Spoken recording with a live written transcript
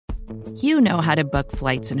You know how to book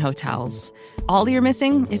flights and hotels. All you're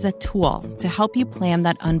missing is a tool to help you plan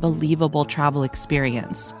that unbelievable travel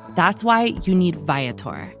experience. That's why you need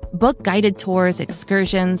Viator. Book guided tours,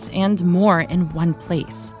 excursions, and more in one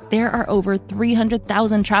place. There are over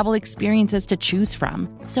 300,000 travel experiences to choose from,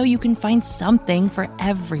 so you can find something for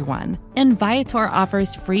everyone. And Viator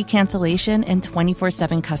offers free cancellation and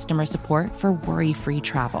 24/7 customer support for worry-free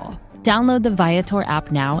travel. Download the Viator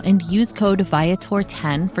app now and use code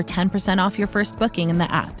Viator10 for 10% off your first booking in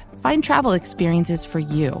the app. Find travel experiences for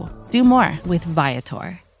you. Do more with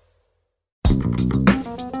Viator.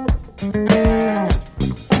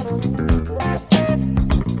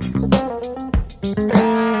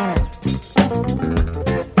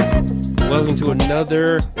 Welcome to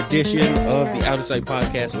another edition of the Out of Sight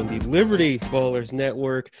podcast on the Liberty Ballers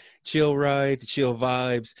Network. Chill ride, chill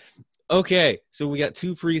vibes. Okay, so we got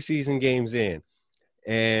 2 preseason games in,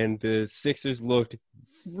 and the Sixers looked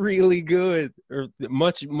really good, or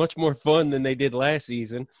much more fun than they did last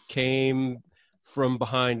season. Came from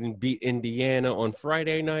behind and beat Indiana on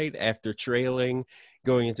Friday night after trailing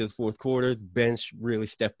going into the fourth quarter. The bench really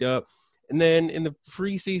stepped up. And then in the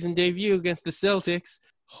preseason debut against the Celtics,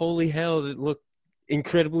 holy hell, it looked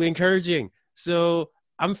incredibly encouraging. So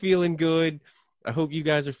I'm feeling good. I hope you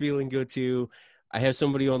guys are feeling good too. I have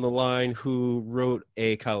somebody on the line who wrote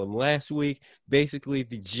a column last week, basically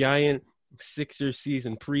the giant Sixers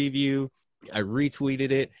season preview. I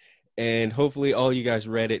retweeted it, and hopefully all you guys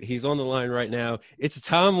read it. He's on the line right now. It's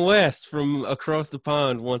Tom West from across the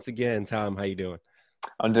pond once again. Tom, how you doing?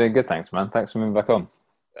 I'm doing good, thanks, man. Thanks for being back on.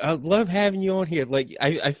 I love having you on here. Like,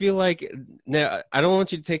 I feel like, now I don't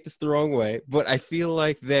want you to take this the wrong way, but I feel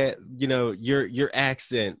like that, you know, your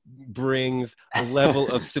accent brings a level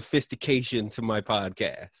of sophistication to my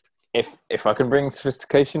podcast. If I can bring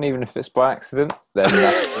sophistication, even if it's by accident, then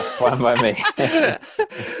that's fine by me.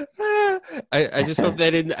 I just hope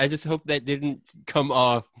that didn't come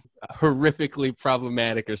off horrifically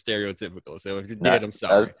problematic or stereotypical. So if it did, I'm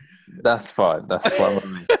sorry. That's fine. That's fine by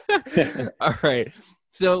me. All right.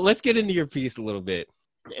 So let's get into your piece a little bit.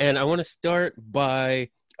 And I want to start by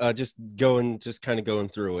just kind of going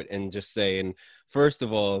through it and just saying, first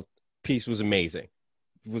of all, piece was amazing.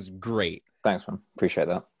 It was great. Thanks, man. Appreciate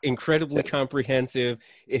that. Incredibly comprehensive.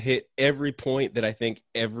 It hit every point that I think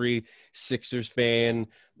every Sixers fan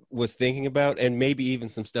was thinking about, and maybe even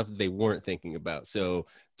some stuff that they weren't thinking about. So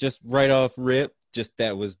just right off rip, just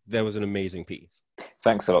that was an amazing piece.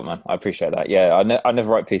 Thanks a lot, man. I appreciate that. Yeah, I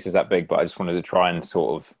never write pieces that big, but I just wanted to try and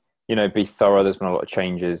sort of, be thorough. There's been a lot of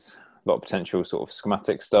changes, a lot of potential sort of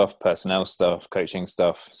schematic stuff, personnel stuff, coaching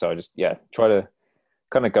stuff. So I just, try to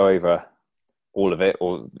kind of go over all of it,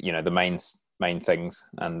 or, the main things.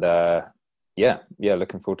 And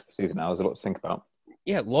looking forward to the season now. There's a lot to think about.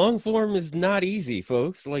 Yeah, long form is not easy,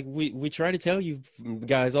 folks. Like we try to tell you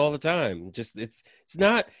guys all the time. Just it's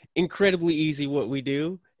not incredibly easy what we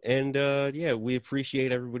do. And we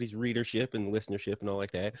appreciate everybody's readership and listenership and all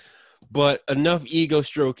like that. But enough ego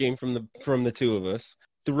stroking from the two of us.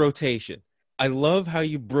 The rotation. I love how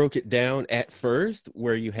you broke it down at first,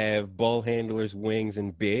 where you have ball handlers, wings,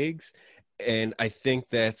 and bigs. And I think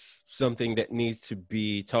that's something that needs to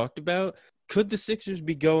be talked about. Could the Sixers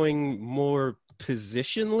be going more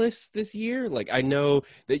positionless this year? Like, I know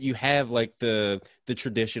that you have like the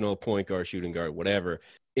traditional point guard, shooting guard, whatever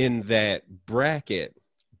in that bracket,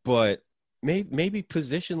 but maybe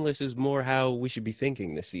positionless is more how we should be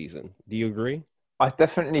thinking this season. Do you agree? I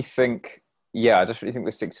definitely think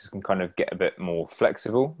the Sixers can kind of get a bit more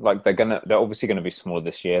flexible. Like they're obviously gonna be smaller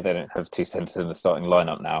this year. They don't have 2 centers in the starting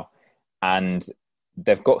lineup now, and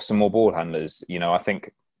they've got some more ball handlers. I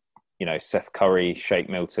think Seth Curry, Shake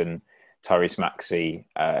Milton, Tyrese Maxey,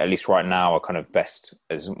 at least right now, are kind of best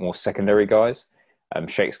as more secondary guys.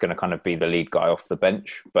 Shake's going to kind of be the lead guy off the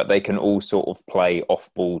bench, but they can all sort of play off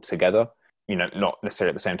ball together. Not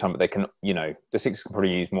necessarily at the same time, but they can. The Sixers can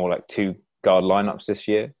probably use more like 2 guard lineups this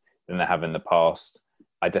year than they have in the past.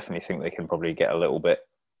 I definitely think they can probably get a little bit,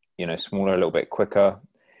 smaller, a little bit quicker.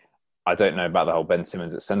 I don't know about the whole Ben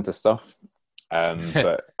Simmons at center stuff.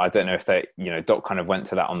 But I don't know if they, Doc kind of went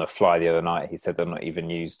to that on the fly the other night. He said they've not even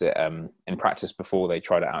used it in practice before they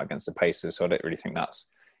tried it out against the Pacers. So I don't really think that's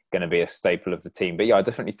going to be a staple of the team. But yeah, I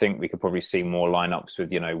definitely think we could probably see more lineups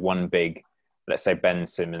with, one big, let's say Ben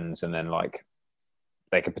Simmons, and then like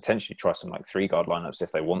they could potentially try some like 3 guard lineups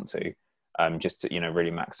if they want to, just to,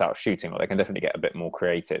 really max out shooting. Or they can definitely get a bit more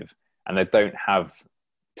creative. And they don't have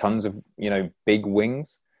tons of, big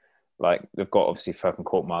wings. Like they've got obviously Furkan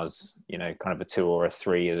Korkmaz, kind of a 2 or a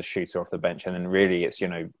 3 as a shooter off the bench. And then really it's,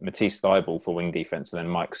 Matisse Thybulle for wing defense, and then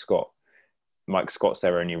Mike Scott Mike Scott's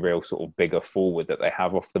their only real sort of bigger forward that they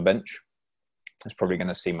have off the bench. It's probably going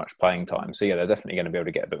to see much playing time. So yeah, they're definitely going to be able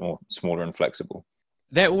to get a bit more smaller and flexible.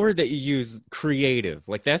 That word that you use, creative,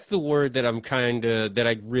 like that's the word that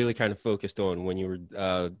I really kind of focused on when you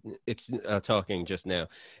were talking just now.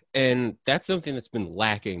 And that's something that's been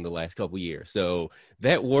lacking the last couple of years. So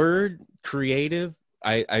that word, creative,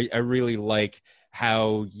 I really like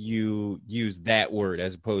how you use that word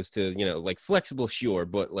as opposed to, like flexible, sure,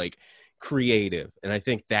 but like creative. And I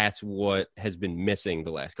think that's what has been missing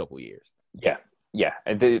the last couple of years. Yeah.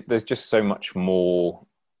 And there's just so much more.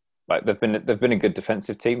 Like they've been a good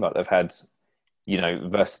defensive team, but they've had,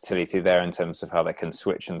 versatility there in terms of how they can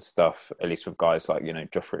switch and stuff, at least with guys like,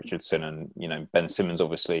 Josh Richardson and, Ben Simmons,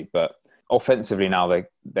 obviously. But offensively now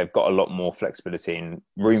they've got a lot more flexibility and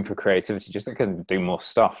room for creativity. Just they can do more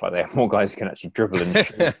stuff. Like they have more guys who can actually dribble and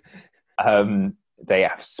shoot. They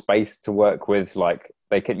have space to work with. Like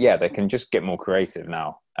they can just get more creative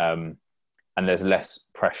now. And there's less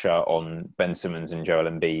pressure on Ben Simmons and Joel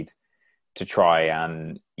Embiid to try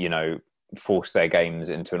and, force their games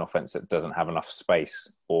into an offense that doesn't have enough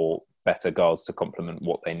space or better guards to complement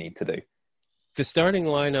what they need to do. The starting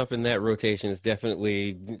lineup in that rotation is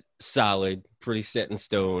definitely solid, pretty set in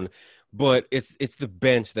stone, but it's the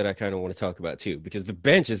bench that I kind of want to talk about too, because the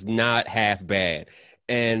bench is not half bad.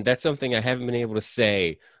 And that's something I haven't been able to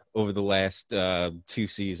say over the last 2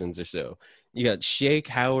 seasons or so. You got Shake,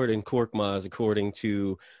 Howard, and Korkmaz, according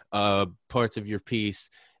to parts of your piece,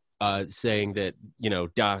 saying that,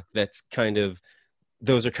 Doc,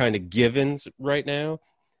 those are kind of givens right now.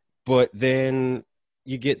 But then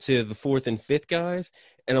you get to the 4th and 5th guys,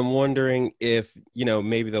 and I'm wondering if,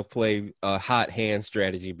 maybe they'll play a hot hand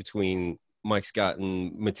strategy between Mike Scott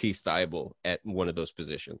and Matisse Thybulle at one of those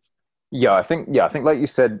positions. Yeah, I think like you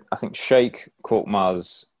said, I think Shake,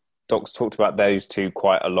 Korkmaz, Doc's talked about those two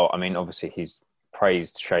quite a lot. I mean, obviously he's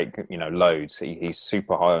praised Shake, loads. He's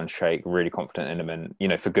super high on Shake, really confident in him,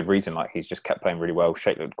 and for good reason. Like he's just kept playing really well.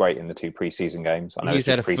 Shake looked great in the 2 preseason games. I know he's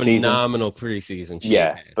had a phenomenal preseason.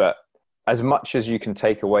 But as much as you can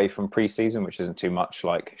take away from preseason, which isn't too much,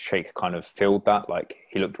 like Shake kind of filled that. Like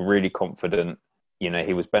he looked really confident.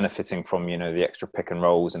 He was benefiting from the extra pick and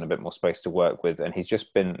rolls and a bit more space to work with, and he's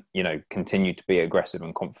just been continued to be aggressive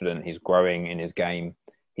and confident. He's growing in his game.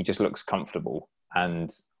 He just looks comfortable, and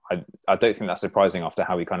I don't think that's surprising after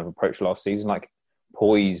how he kind of approached last season. Like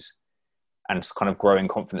poise and kind of growing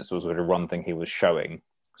confidence was a run thing he was showing.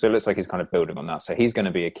 So it looks like he's kind of building on that. So he's going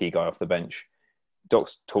to be a key guy off the bench.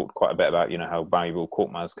 Doc's talked quite a bit about, how valuable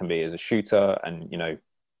Korkmaz can be as a shooter. And,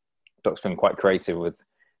 Doc's been quite creative with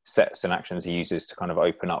sets and actions he uses to kind of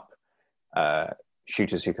open up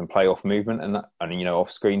shooters who can play off movement and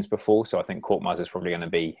off screens before. So I think Korkmaz is probably going to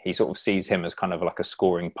be, he sort of sees him as kind of like a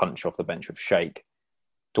scoring punch off the bench with Shake.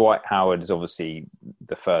 Dwight Howard is obviously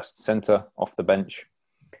the first center off the bench.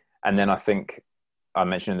 And then I think I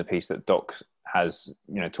mentioned in the piece that Doc has,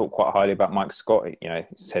 talked quite highly about Mike Scott. He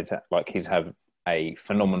said like he's had a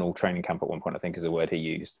phenomenal training camp at one point, I think is the word he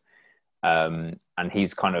used. And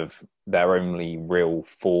he's kind of their only real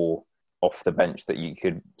 4 off the bench that you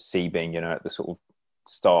could see being, at the sort of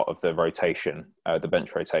start of the rotation, the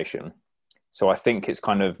bench rotation. So I think it's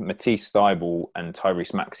kind of Matisse Thybulle and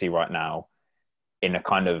Tyrese Maxey right now in a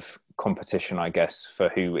kind of competition, I guess, for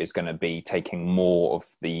who is going to be taking more of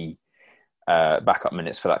the backup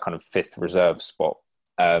minutes for that kind of 5th reserve spot.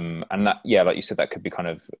 And that, like you said, that could be kind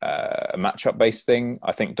of a matchup based thing.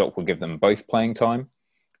 I think Doc will give them both playing time.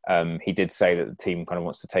 He did say that the team kind of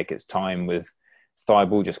wants to take its time with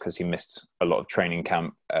Thybulle just because he missed a lot of training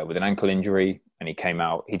camp with an ankle injury, and he came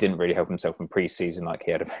out. He didn't really help himself in preseason. Like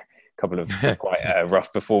he had a couple of quite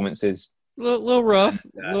rough performances. Little rough,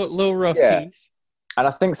 little rough teams. And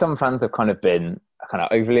I think some fans have kind of been kind of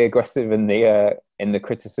overly aggressive in the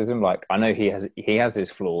criticism. Like I know he has his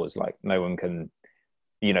flaws. Like no one can,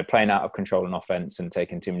 playing out of control in offense and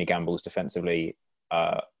taking too many gambles defensively,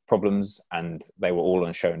 problems, and they were all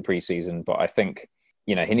on show in preseason. But I think,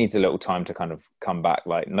 he needs a little time to kind of come back.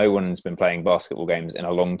 Like no one's been playing basketball games in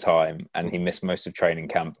a long time, and he missed most of training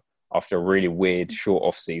camp after a really weird short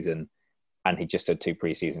off season, and he just had 2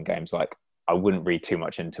 preseason games. Like I wouldn't read too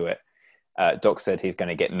much into it. Doc said he's going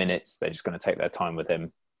to get minutes. They're just going to take their time with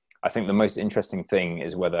him. I think the most interesting thing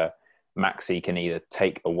is whether Maxey can either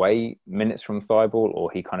take away minutes from Thybulle or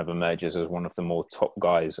he kind of emerges as one of the more top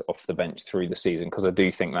guys off the bench through the season. Because I do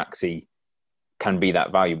think Maxey can be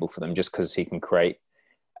that valuable for them just because he can create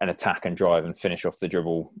an attack and drive and finish off the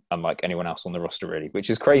dribble unlike anyone else on the roster, really, which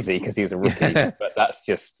is crazy because he's a rookie. But that's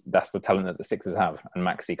the talent that the Sixers have. And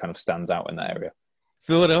Maxey kind of stands out in that area.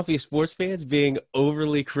 Philadelphia sports fans being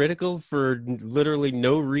overly critical for literally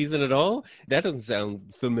no reason at all. That doesn't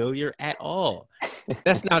sound familiar at all.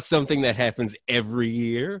 That's not something that happens every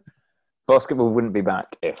year. Basketball wouldn't be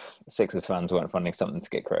back if Sixers fans weren't finding something to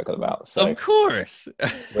get critical about. So of course.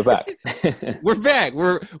 we're back. We're back.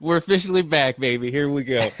 We're officially back, baby. Here we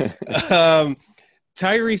go.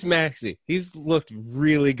 Tyrese Maxey, he's looked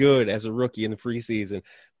really good as a rookie in the preseason,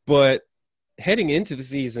 but heading into the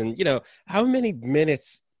season, how many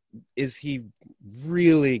minutes is he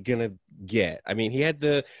really gonna get? I mean, he had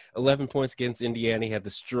the 11 points against Indiana. He had the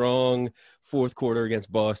strong fourth quarter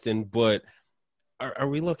against Boston, but are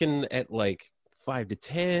we looking at like 5 to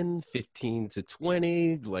 10, 15 to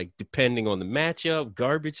 20, like depending on the matchup,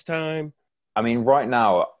 garbage time? I mean, right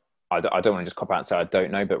now, I don't want to just cop out and say I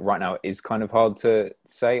don't know, but right now it is kind of hard to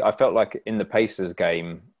say. I felt like in the Pacers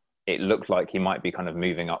game, it looked like he might be kind of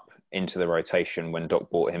moving up into the rotation when Doc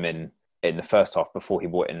brought him in the first half before he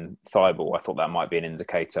brought in Thibault. I thought that might be an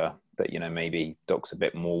indicator that, maybe Doc's a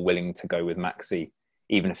bit more willing to go with Maxey,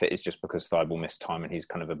 even if it is just because Thibault missed time and he's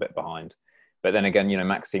kind of a bit behind. But then again,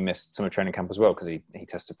 Maxey missed summer training camp as well because he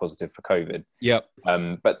tested positive for COVID. Yep.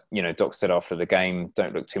 But, Doc said after the game,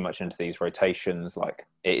 don't look too much into these rotations. Like,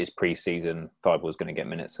 it is pre-season. Thibault's going to get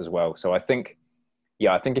minutes as well. So I think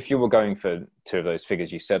if you were going for two of those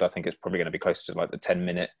figures you said, I think it's probably going to be closer to like the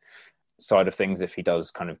 10-minute side of things if he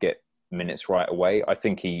does kind of get minutes right away. I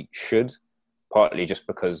think he should, partly just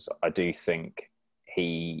because I do think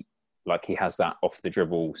he has that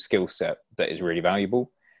off-the-dribble skill set that is really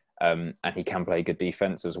valuable. And he can play good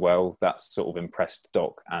defense as well. That's sort of impressed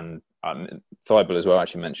Doc, and Thibault as well. I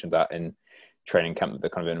actually mentioned that in training camp.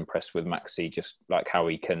 They're kind of impressed with Maxey, just like how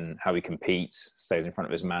he competes, stays in front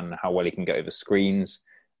of his man, how well he can get over screens,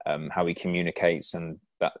 how he communicates, and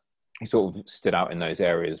that he sort of stood out in those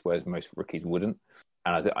areas where most rookies wouldn't.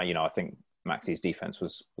 And I think Maxey's defense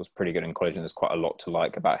was pretty good in college, and there's quite a lot to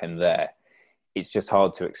like about him there. It's just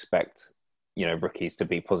hard to expect rookies to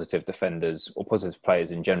be positive defenders or positive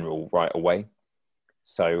players in general right away.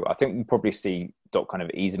 So I think we'll probably see Doc kind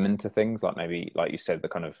of ease him into things, like maybe, like you said, the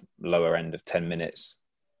kind of lower end of 10 minutes,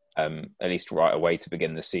 at least right away to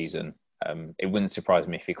begin the season. It wouldn't surprise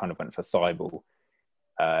me if he kind of went for Thibault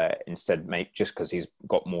instead, maybe just because he's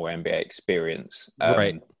got more NBA experience.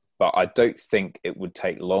 Right. But I don't think it would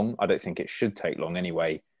take long. I don't think it should take long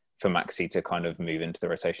anyway for Maxey to kind of move into the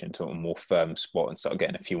rotation to a more firm spot and start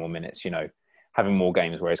getting a few more minutes, having more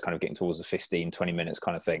games where he's kind of getting towards the 15, 20 minutes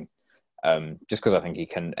kind of thing. Just because I think he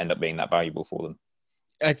can end up being that valuable for them.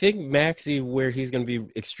 I think Maxey, where he's going to be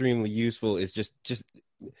extremely useful is just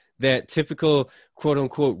that typical quote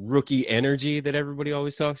unquote rookie energy that everybody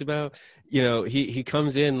always talks about. He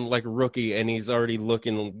comes in like a rookie and he's already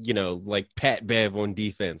looking, like Pat Bev on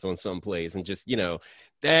defense on some plays, and just,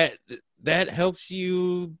 that helps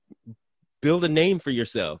you build a name for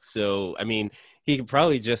yourself. So, I mean, he could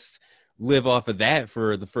probably just live off of that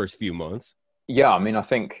for the first few months. Yeah, I mean, I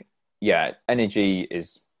think, energy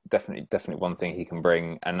is definitely one thing he can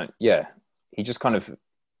bring. And he just kind of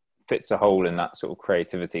fits a hole in that sort of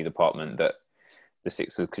creativity department that the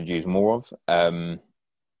Sixers could use more of.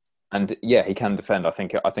 And he can defend. I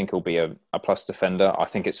think he'll be a plus defender. I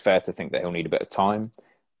think it's fair to think that he'll need a bit of time.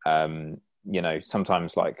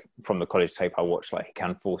 Sometimes like from the college tape I watch, like he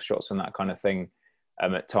can force shots and that kind of thing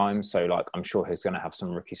at times. So like, I'm sure he's going to have some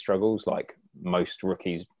rookie struggles. Like most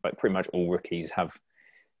rookies, like pretty much all rookies have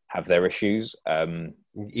their issues. Even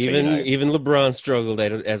LeBron struggled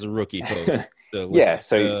as a rookie, folks.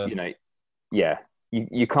 So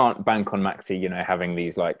you can't bank on Maxey, having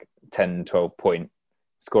these like 10, 12 point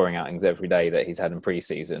scoring outings every day that he's had in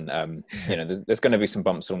preseason. There's going to be some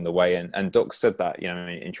bumps along the way. And Doc said that,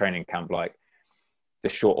 in training camp, like the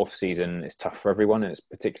short off season is tough for everyone. And it's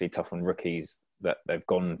particularly tough on rookies that they've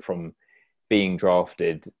gone from being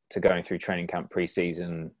drafted to going through training camp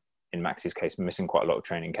preseason, in Maxey's case, missing quite a lot of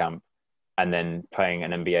training camp, and then playing an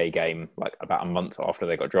NBA game like about a month after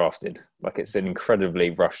they got drafted. Like it's an incredibly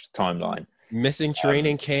rushed timeline. Missing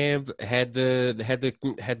training camp, had the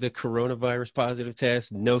coronavirus positive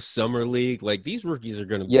test, no summer league. Like these rookies are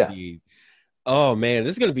going to be, oh man,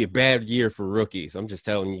 this is going to be a bad year for rookies. I'm just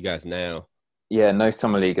telling you guys now. Yeah, no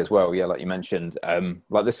summer league as well. Yeah, like you mentioned,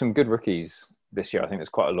 like there's some good rookies this year. I think there's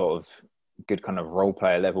quite a lot of good kind of role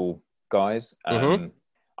player level guys.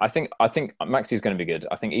 I think Maxey's going to be good.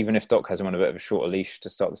 I think even if Doc has him on a bit of a shorter leash to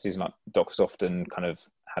start the season, like Doc's often kind of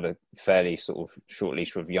had a fairly sort of short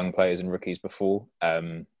leash with young players and rookies before.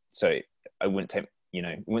 So I wouldn't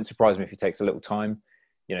it wouldn't surprise me if he takes a little time,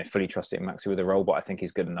 fully trusting Maxey with a role, but I think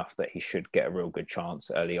he's good enough that he should get a real good chance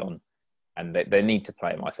early on. And they need to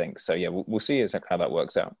play him, I think. So, we'll see exactly how that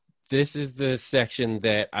works out. This is the section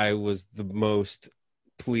that I was the most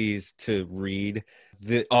pleased to read.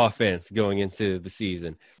 The offense going into the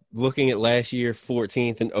season. Looking at last year,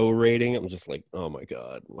 14th in O rating, I'm just like, oh my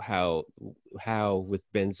God, how with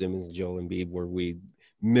Ben Simmons and Joel Embiid were we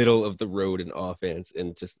middle of the road in offense?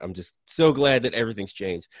 And I'm just so glad that everything's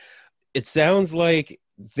changed. It sounds like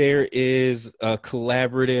there is a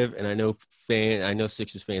collaborative, and I know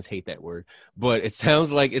Sixers fans hate that word, but it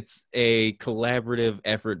sounds like it's a collaborative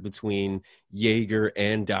effort between Jaeger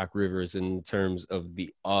and Doc Rivers in terms of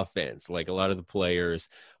the offense. Like a lot of the players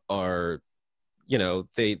are,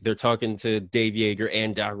 they're talking to Dave Jaeger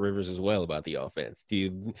and Doc Rivers as well about the offense.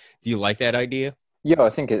 Do you like that idea? Yeah, I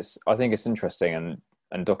think it's interesting,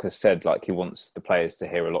 and Doc has said like he wants the players to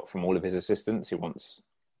hear a lot from all of his assistants. He wants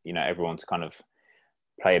everyone to kind of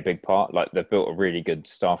play a big part. Like they've built a really good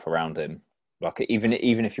staff around him. Like even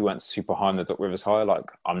if you weren't super high on the Doc Rivers hire, like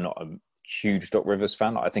I'm not a huge Doc Rivers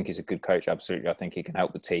fan. I think he's a good coach. Absolutely, I think he can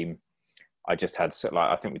help the team. I just had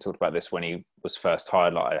I think we talked about this when he was first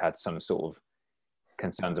hired. Like I had some sort of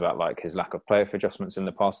concerns about like his lack of playoff adjustments in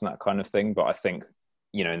the past and that kind of thing. But I think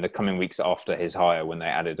in the coming weeks after his hire, when they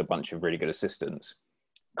added a bunch of really good assistants,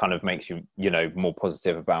 kind of makes you more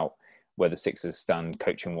positive about where the Sixers stand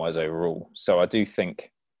coaching wise overall. So I do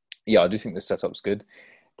think the setup's good.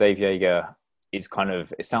 Dave Jaeger is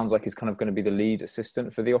it sounds like he's kind of going to be the lead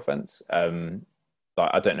assistant for the offense.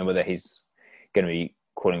 I don't know whether he's going to be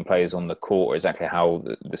calling players on the court or exactly how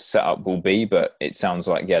the setup will be, but it sounds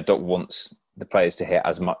like, Doc wants the players to hear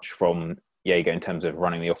as much from Jaeger in terms of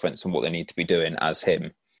running the offense and what they need to be doing as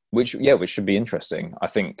him, which should be interesting. I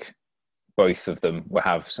think both of them will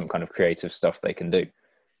have some kind of creative stuff they can do.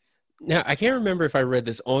 Now, I can't remember if I read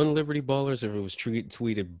this on Liberty Ballers or if it was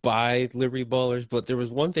tweeted by Liberty Ballers, but there was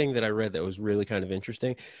one thing that I read that was really kind of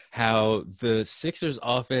interesting, how the Sixers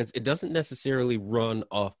offense, it doesn't necessarily run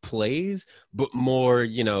off plays, but more,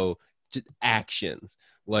 just actions,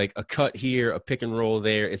 like a cut here, a pick and roll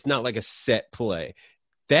there. It's not like a set play.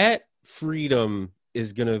 That freedom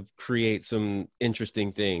is going to create some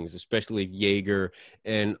interesting things, especially if Jaeger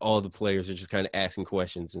and all the players are just kind of asking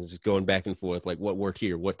questions and just going back and forth, like what worked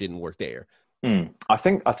here, what didn't work there. I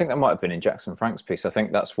think that might have been in Jackson Frank's piece. I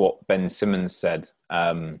think that's what Ben Simmons said.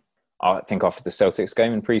 I think after the Celtics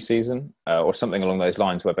game in preseason, or something along those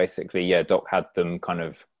lines, where basically, Doc had them kind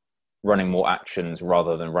of running more actions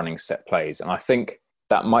rather than running set plays. And I think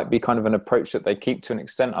that might be kind of an approach that they keep to an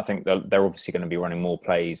extent. I think they're obviously going to be running more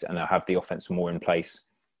plays and they'll have the offense more in place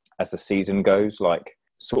as the season goes, like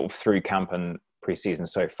sort of through camp and preseason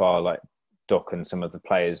so far. Like Doc and some of the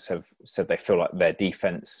players have said they feel like their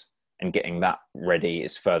defense and getting that ready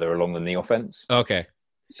is further along than the offense. Okay.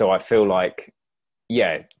 So I feel like,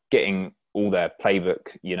 getting all their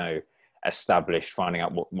playbook, established, finding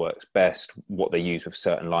out what works best, what they use with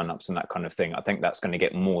certain lineups and that kind of thing. I think that's going to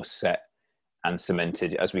get more set and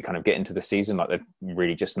cemented as we kind of get into the season. Like they've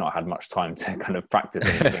really just not had much time to kind of practice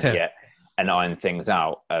anything yet and iron things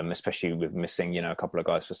out, especially with missing, a couple of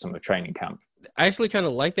guys for summer training camp. I actually kind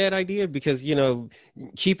of like that idea because,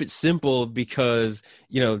 keep it simple because,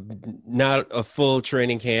 not a full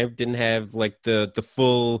training camp, didn't have like the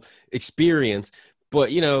full experience,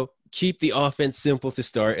 but, keep the offense simple to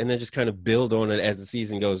start and then just kind of build on it as the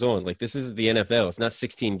season goes on. Like this is the NFL. It's not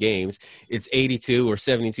 16 games. It's 82 or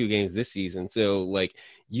 72 games this season. So like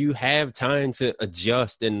you have time to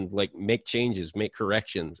adjust and like make changes, make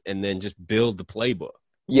corrections, and then just build the playbook.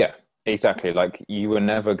 Yeah, exactly. Like you were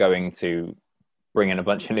never going to bring in a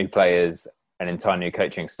bunch of new players, an entire new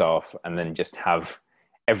coaching staff, and then just have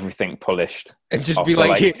everything polished and just be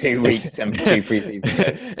like 2 weeks and 2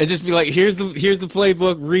 preseasons and just be like, here's the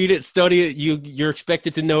playbook, read it, study it, you're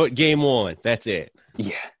expected to know it game one. That's it.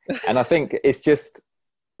 Yeah. And I think it's just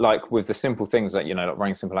like with the simple things like, like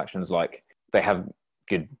running simple actions, like they have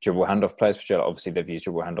good dribble handoff players for sure. Obviously they've used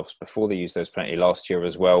dribble handoffs before. They used those plenty last year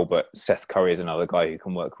as well, but Seth Curry is another guy who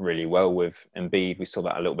can work really well with Embiid. We saw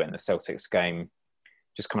that a little bit in the Celtics game.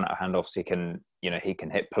 Just coming out of handoffs, he can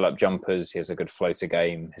hit pull-up jumpers. He has a good floater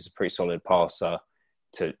game. He's a pretty solid passer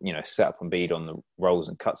to, set up Embiid on the rolls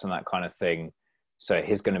and cuts and that kind of thing. So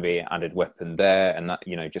he's going to be an added weapon there. And that,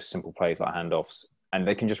 just simple plays like handoffs. And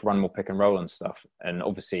they can just run more pick and roll and stuff. And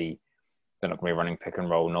obviously, they're not going to be running pick and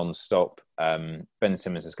roll non-stop. Ben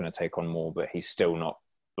Simmons is going to take on more, but he's still not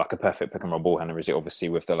like a perfect pick and roll ball handler, is he? Obviously,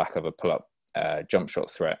 with the lack of a pull-up jump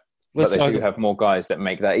shot threat. But they do have more guys that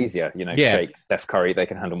make that easier. Shake, Steph Curry, they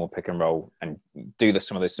can handle more pick and roll and do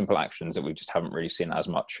some of those simple actions that we just haven't really seen as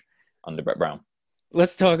much under Brett Brown.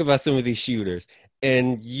 Let's talk about some of these shooters.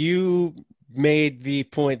 And you made the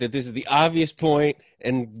point that this is the obvious point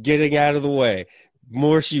and getting out of the way.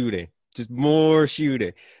 More shooting. Just more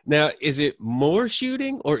shooting. Now, is it more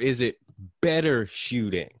shooting or is it better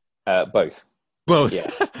shooting? Both. Both.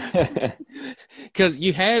 Yeah. Because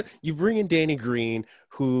you bring in Danny Green,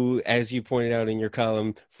 who, as you pointed out in your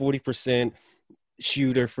column, 40%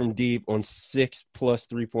 shooter from deep on 6+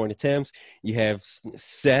 3-point attempts. You have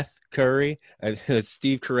Seth Curry.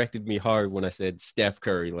 Steve corrected me hard when I said Steph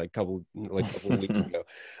Curry like a couple weeks ago.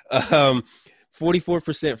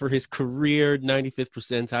 44% for his career, 95th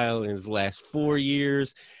percentile in his last 4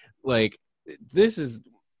 years. Like, this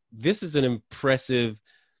is an impressive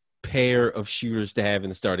pair of shooters to have in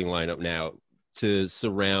the starting lineup now to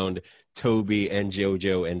surround Toby and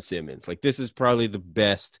JoJo and Simmons. Like, this is probably the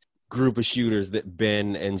best group of shooters that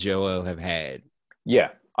Ben and Joel have had.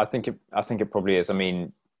 Yeah, I think it probably is. I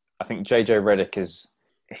mean, I think JJ Redick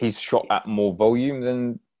he's shot at more volume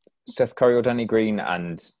than Seth Curry or Danny Green,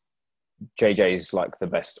 and JJ's like the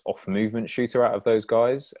best off movement shooter out of those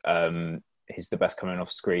guys. He's the best coming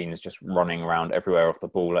off screen, is just running around everywhere off the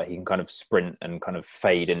ball. Like, he can kind of sprint and kind of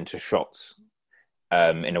fade into shots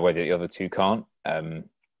in a way that the other two can't.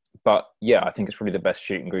 But yeah, I think it's probably the best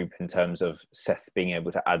shooting group in terms of Seth being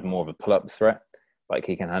able to add more of a pull-up threat. Like,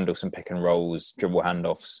 he can handle some pick and rolls, dribble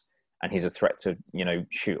handoffs, and he's a threat to,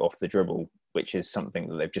 shoot off the dribble, which is something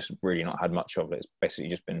that they've just really not had much of. It's basically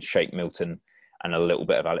just been Shake Milton and a little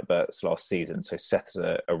bit of Alec Burks last season. So Seth's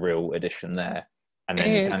a real addition there. And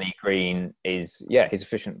then Danny Green he's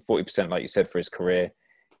efficient, 40%, like you said, for his career.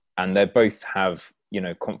 And they both have,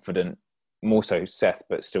 confident, more so Seth,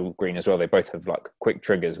 but still Green as well. They both have like quick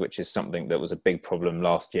triggers, which is something that was a big problem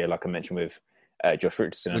last year, like I mentioned with Josh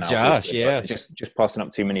Richardson. With Josh, yeah. Just passing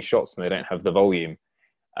up too many shots, and they don't have the volume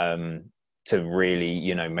to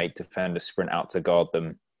really, make defenders sprint out to guard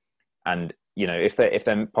them. And, if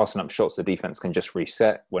they're passing up shots, the defense can just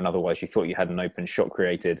reset, when otherwise you thought you had an open shot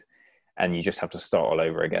created and you just have to start all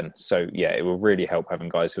over again. So yeah, it will really help having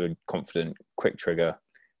guys who are confident, quick trigger,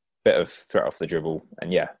 bit of threat off the dribble.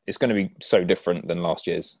 And yeah, it's going to be so different than last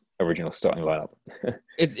year's original starting lineup.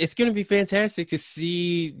 It's going to be fantastic to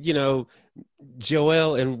see,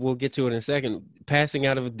 Joel, and we'll get to it in a second, passing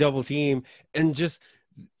out of a double team, and just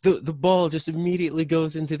the ball just immediately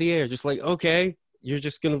goes into the air. Just like, okay, you're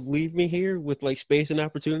just going to leave me here with like space and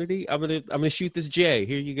opportunity. I'm going to shoot this J.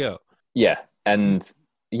 Here you go. Yeah. And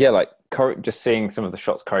yeah, like Curry, just seeing some of the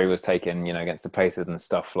shots Curry was taking, against the Pacers and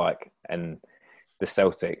stuff, like, and the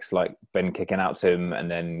Celtics, like Ben kicking out to him, and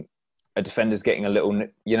then a defender's getting a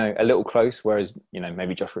little close, whereas,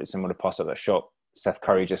 maybe Josh Richardson would have passed up that shot. Seth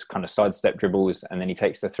Curry just kind of sidestep dribbles and then he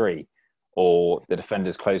takes the three, or the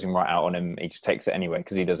defender's closing right out on him. He just takes it anyway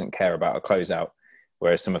because he doesn't care about a closeout,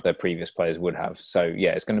 whereas some of their previous players would have. So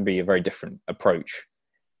yeah, it's going to be a very different approach.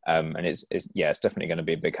 And it's definitely going to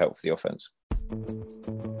be a big help for the offense.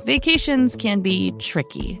 Vacations can be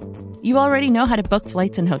tricky. You already know how to book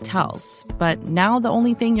flights and hotels, but now the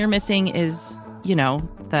only thing you're missing is,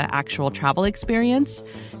 the actual travel experience.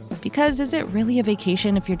 Because is it really a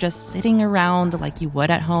vacation if you're just sitting around like you would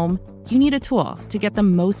at home? You need a tool to get the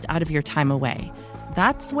most out of your time away.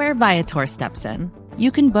 That's where Viator steps in.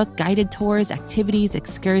 You can book guided tours, activities,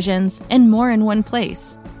 excursions, and more in one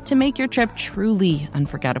place to make your trip truly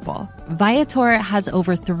unforgettable. Viator has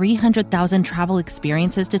over 300,000 travel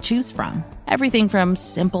experiences to choose from. Everything from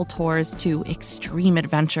simple tours to extreme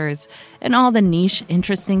adventures and all the niche,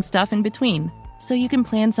 interesting stuff in between. So you can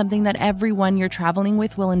plan something that everyone you're traveling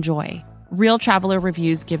with will enjoy. Real traveler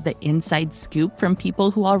reviews give the inside scoop from people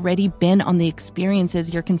who already been on the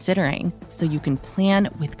experiences you're considering, so you can plan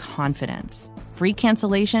with confidence. Free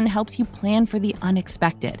cancellation helps you plan for the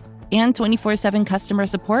unexpected. And 24/7 customer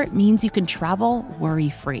support means you can travel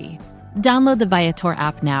worry-free. Download the Viator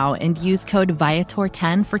app now and use code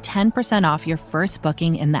Viator10 for 10% off your first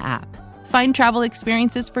booking in the app. Find travel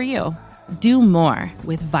experiences for you. Do more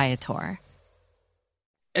with Viator.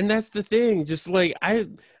 And that's the thing. Just like,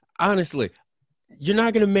 honestly, you're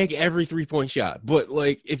not going to make every 3-point shot, but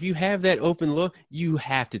like, if you have that open look, you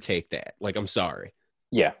have to take that. Like, I'm sorry.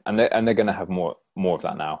 Yeah. And they're going to have more of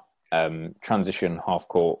that now. Transition, half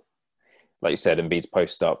court, like you said, Embiid's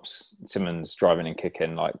post ups, Simmons driving and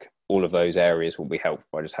kicking, like all of those areas will be helped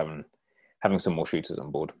by just having some more shooters on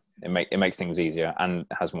board. It makes things easier and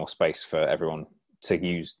has more space for everyone to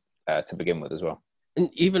use to begin with as well. And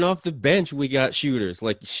even off the bench, we got shooters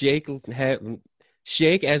like Shake,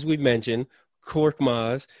 as we mentioned,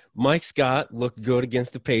 Korkmaz, Mike Scott looked good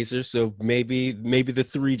against the Pacers, so maybe the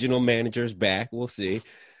regional manager's back. We'll see.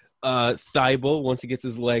 Thibault, once he gets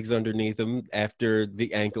his legs underneath him after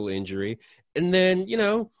the ankle injury. And then,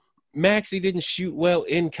 Maxey didn't shoot well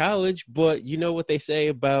in college, but you know what they say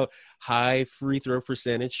about high free throw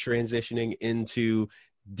percentage transitioning into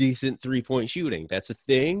decent 3-point shooting. That's a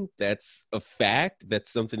thing. That's a fact.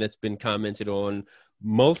 That's something that's been commented on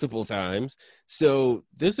multiple times. So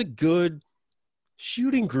there's a good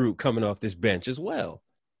shooting group coming off this bench as well.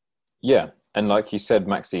 Yeah, and like you said,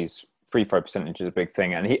 Maxi's free throw percentage is a big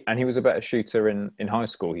thing, and he was a better shooter in high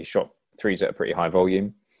school. He shot threes at a pretty high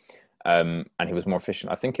volume, and he was more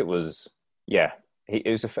efficient. I think it was it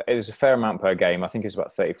was a fair amount per game. I think it was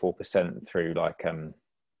about 34% through like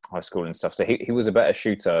high school and stuff. So he was a better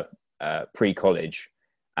shooter pre-college,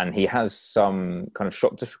 and he has some kind of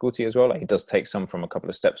shot difficulty as well. Like he does take some from a couple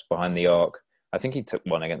of steps behind the arc. I think he took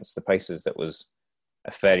one against the Pacers that was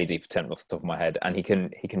a fairly deep attempt off the top of my head, and he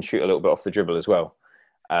can shoot a little bit off the dribble as well.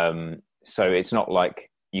 So it's not like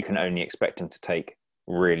you can only expect him to take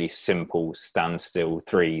really simple standstill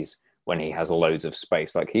threes when he has loads of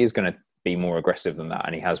space. Like he is going to be more aggressive than that,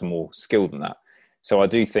 and he has more skill than that. So I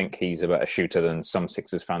do think he's a better shooter than some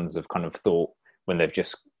Sixers fans have kind of thought when they've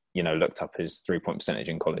just, looked up his 3-point percentage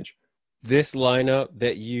in college. This lineup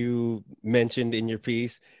that you mentioned in your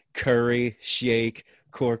piece, Curry, Shake,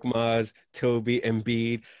 Korkmaz, Toby,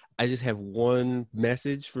 Embiid, I just have one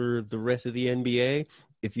message for the rest of the NBA.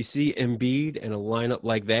 If you see Embiid in a lineup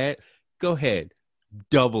like that, go ahead,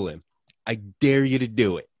 double him. I dare you to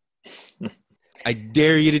do it. I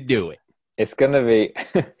dare you to do it. It's going to be,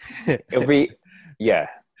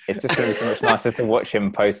 it's just going to be so much nicer to watch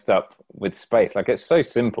him post up with space. Like it's so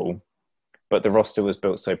simple, but the roster was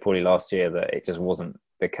built so poorly last year that it just wasn't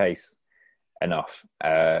the case enough.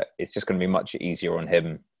 It's just going to be much easier on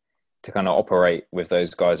him to kind of operate with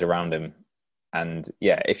those guys around him. And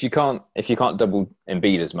if you can't double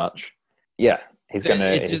Embiid as much, he's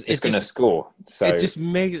just going to score. So it just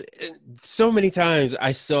makes so many times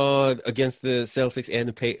I saw against the Celtics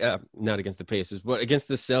and not against the Pacers, but against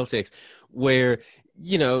the Celtics, where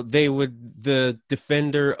the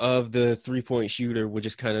defender of the 3-point shooter would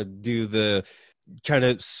just kind of do the kind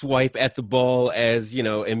of swipe at the ball as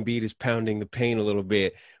Embiid is pounding the paint a little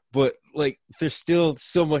bit. But like, there's still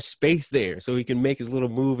so much space there, so he can make his little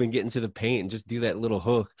move and get into the paint and just do that little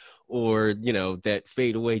hook or, that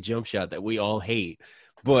fadeaway jump shot that we all hate.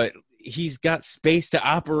 But he's got space to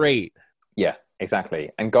operate. Yeah,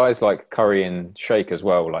 exactly. And guys like Curry and Shake as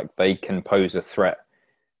well, like they can pose a threat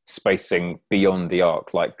spacing beyond the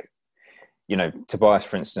arc. Like, Tobias,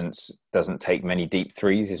 for instance, doesn't take many deep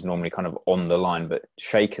threes. He's normally kind of on the line, but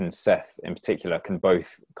Shake and Seth in particular can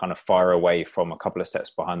both kind of fire away from a couple of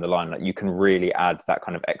steps behind the line. Like you can really add that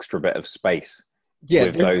kind of extra bit of space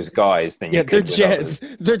with those guys. They're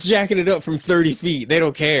jacking it up from 30 feet. They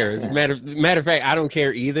don't care. As a matter of fact, I don't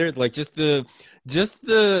care either. Like just the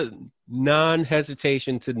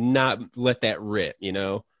non-hesitation to not let that rip,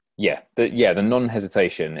 The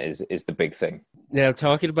non-hesitation is the big thing. Now,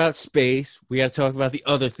 talking about space, we got to talk about the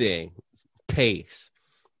other thing, pace.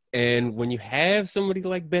 And when you have somebody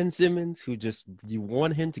like Ben Simmons, who you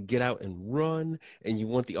want him to get out and run, and you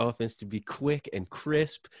want the offense to be quick and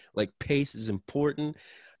crisp, like pace is important.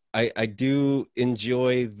 I do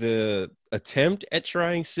enjoy the attempt at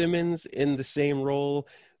trying Simmons in the same role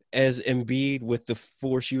as Embiid with the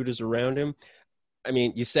 4 shooters around him. I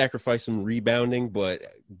mean, you sacrifice some rebounding, but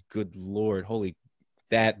good Lord,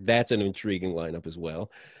 that's an intriguing lineup as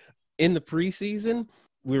well. In the preseason,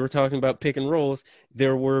 we were talking about pick and rolls.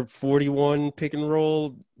 There were 41 pick and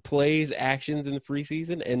roll plays, actions in the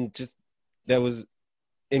preseason, and just that was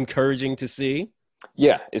encouraging to see.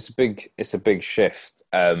 Yeah, it's a big shift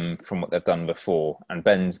from what they've done before, and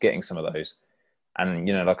Ben's getting some of those. And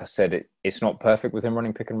like I said, it's not perfect with him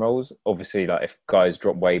running pick and rolls. Obviously, like if guys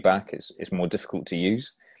drop way back, it's more difficult to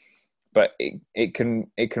use. But it can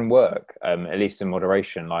work, at least in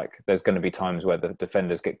moderation. Like there's going to be times where the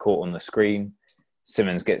defenders get caught on the screen.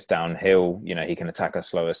 Simmons gets downhill. He can attack a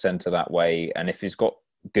slower center that way. And if he's got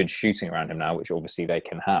good shooting around him now, which obviously they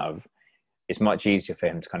can have, it's much easier for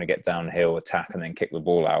him to kind of get downhill, attack, and then kick the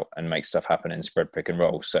ball out and make stuff happen in spread pick and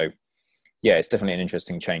roll. So, it's definitely an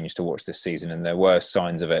interesting change to watch this season. And there were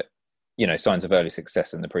signs of it, signs of early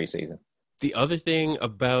success in the preseason. The other thing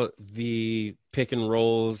about the pick and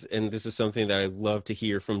rolls, and this is something that I love to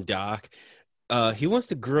hear from Doc, he wants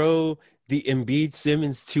to grow the Embiid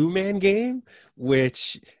Simmons 2-man game,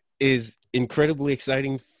 which is incredibly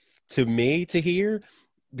exciting to me to hear,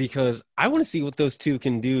 because I want to see what those two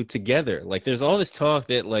can do together. Like there's all this talk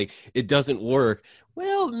that like it doesn't work.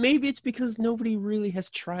 Well, maybe it's because nobody really has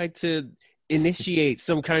tried to initiate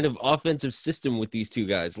some kind of offensive system with these two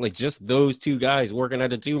guys, like just those two guys working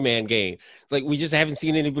at a 2-man game. It's like we just haven't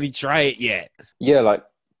seen anybody try it yet. Yeah, like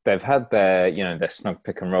they've had their snug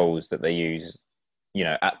pick and rolls that they use,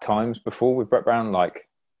 at times before with Brett Brown. Like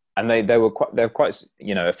and they're quite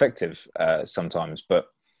effective sometimes, but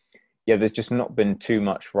yeah, there's just not been too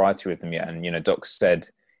much variety with them yet. And Doc said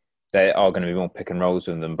there are going to be more pick and rolls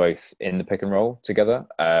with them both in the pick and roll together,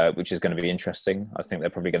 which is going to be interesting. I think they're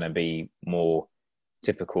probably going to be more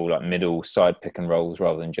typical like middle side pick and rolls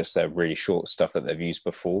rather than just their really short stuff that they've used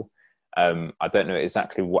before. I don't know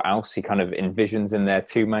exactly what else he kind of envisions in their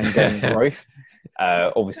two-man game growth.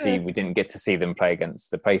 Obviously, we didn't get to see them play against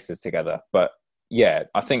the Pacers together. But yeah,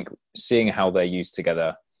 I think seeing how they're used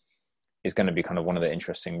together is going to be kind of one of the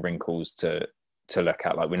interesting wrinkles to look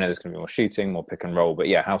at. Like, we know there's going to be more shooting, more pick and roll. But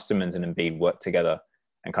yeah, how Simmons and Embiid work together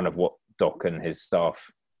and kind of what Doc and his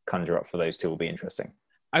staff conjure up for those two will be interesting.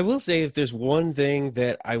 I will say if there's one thing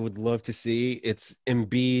that I would love to see, it's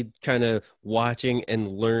Embiid kind of watching and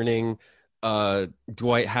learning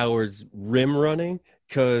Dwight Howard's rim running,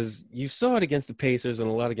 because you saw it against the Pacers and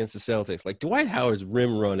a lot against the Celtics. Like, Dwight Howard's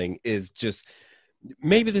rim running is just,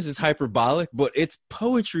 maybe this is hyperbolic, but it's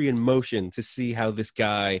poetry in motion to see how this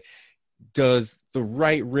guy does the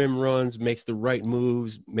right rim runs, makes the right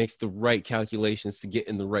moves, makes the right calculations to get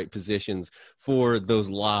in the right positions for those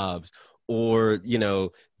lobs. Or,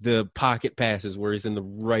 the pocket passes where he's in the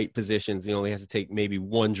right positions. He only has to take maybe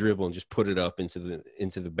one dribble and just put it up into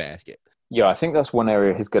the basket. Yeah, I think that's one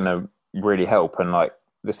area he's going to really help. And like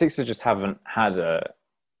the Sixers just haven't had a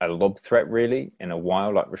lob threat really in a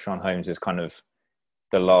while. Like Richaun Holmes is kind of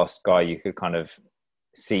the last guy you could kind of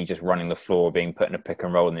see just running the floor, being put in a pick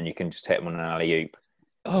and roll, and then you can just hit him on an alley-oop.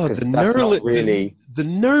 Oh, the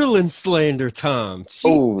Nerlens slander, Tom.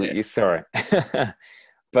 Oh, sorry.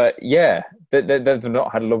 But yeah, they've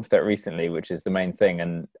not had a lob threat recently, which is the main thing.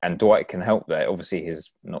 And Dwight can help there. Obviously,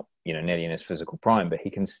 he's not nearly in his physical prime, but he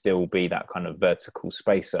can still be that kind of vertical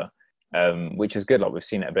spacer, which is good. Like we've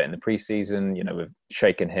seen it a bit in the preseason. We've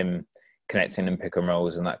shaken him, connecting in pick and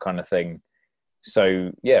rolls and that kind of thing.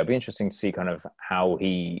 So yeah, it'd be interesting to see kind of how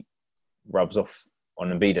he rubs off on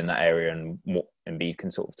Embiid in that area and what Embiid can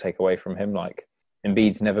sort of take away from him. Like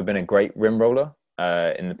Embiid's never been a great rim roller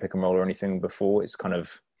in the pick and roll or anything before. It's kind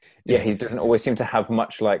of, he doesn't always seem to have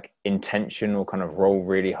much like intention or kind of roll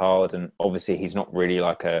really hard. And obviously he's not really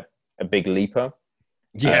like a big leaper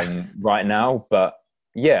right now. But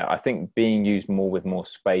yeah, I think being used more with more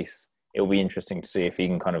space, it'll be interesting to see if he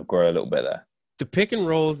can kind of grow a little bit there. The pick and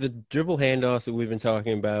rolls, the dribble handoffs that we've been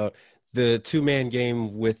talking about, the two-man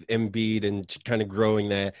game with Embiid and kind of growing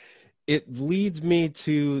that, it leads me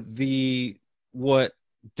to what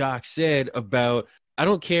Doc said about, I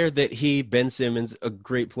don't care that Ben Simmons, a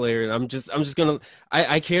great player, and I'm just gonna,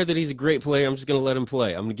 I care that he's a great player. I'm just gonna let him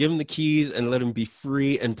play. I'm gonna give him the keys and let him be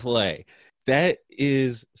free and play. That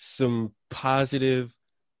is a positive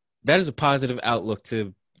outlook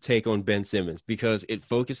to take on Ben Simmons, because it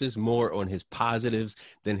focuses more on his positives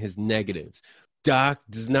than his negatives. Doc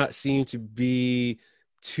does not seem to be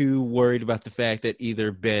too worried about the fact that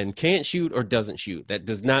either Ben can't shoot or doesn't shoot. That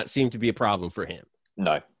does not seem to be a problem for him.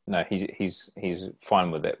 No, he's fine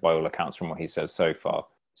with it by all accounts from what he says so far.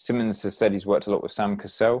 Simmons has said he's worked a lot with Sam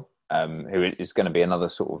Cassell, who is going to be another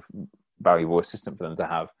sort of valuable assistant for them to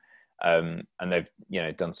have. And they've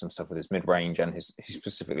done some stuff with his mid-range, and he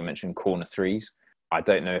specifically mentioned corner threes. I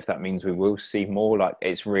don't know if that means we will see more. Like,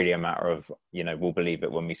 it's really a matter of, we'll believe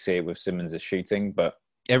it when we see it with Simmons' shooting. But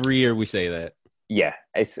every year we say that. Yeah,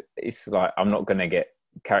 it's like, I'm not going to get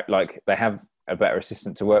like, they have a better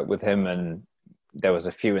assistant to work with him, and there was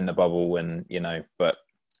a few in the bubble, and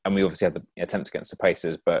and we obviously had the attempts against the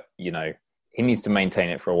Pacers, but he needs to maintain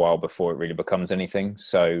it for a while before it really becomes anything.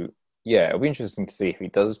 So yeah, it'll be interesting to see if he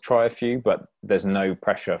does try a few, but there's no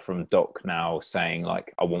pressure from Doc now saying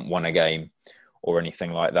like, I want one a game or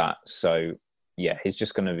anything like that. So yeah, he's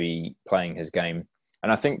just going to be playing his game.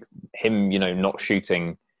 And I think him, not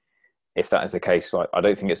shooting, if that is the case, like, I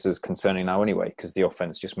don't think it's as concerning now anyway, because the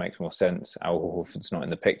offense just makes more sense. Al Horford's not in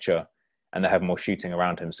the picture, and they have more shooting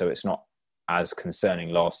around him. So it's not as concerning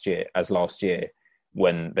last year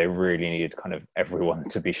when they really needed kind of everyone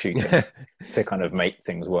to be shooting to kind of make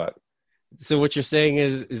things work. So what you're saying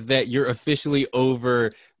is that you're officially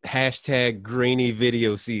over #grainy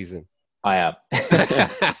video season. I am.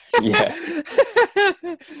 Yeah.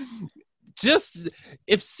 Just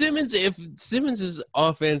if Simmons's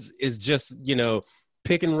offense is just,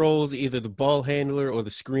 pick and rolls, either the ball handler or the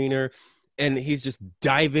screener, and he's just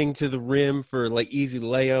diving to the rim for like easy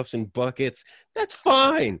layups and buckets, that's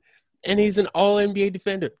fine. And he's an all NBA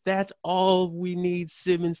defender. That's all we need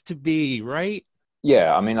Simmons to be, right?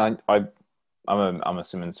 Yeah, I mean, I'm a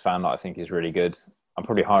Simmons fan. I think he's really good. I'm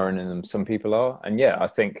probably higher in him than some people are. And yeah, I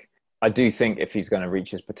think I do think if he's going to reach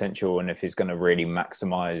his potential and if he's going to really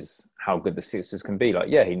maximize how good the Sixers can be, like,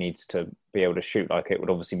 yeah, he needs to be able to shoot. Like, it would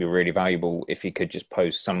obviously be really valuable if he could just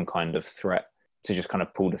pose some kind of threat to just kind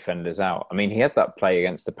of pull defenders out. I mean, he had that play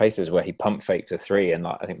against the Pacers where he pump faked a three, and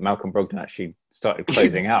like, I think Malcolm Brogdon actually started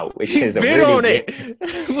closing out, which is a really on it,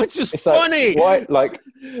 which is funny. Like, why, like,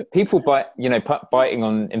 people biting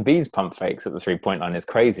on Embiid's pump fakes at the 3-point line is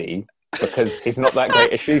crazy because he's not that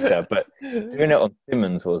great a shooter. But doing it on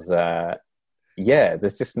Simmons was,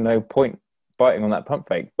 there's just no point biting on that pump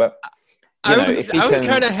fake. But I was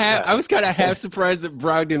kind of half surprised that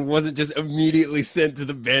Brogdon wasn't just immediately sent to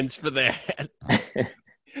the bench for that.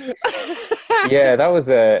 Yeah, that was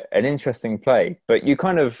an interesting play. But you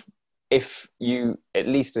kind of, if you at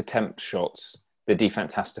least attempt shots, the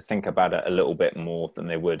defense has to think about it a little bit more than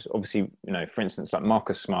they would. Obviously, for instance, like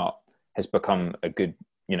Marcus Smart has become a good,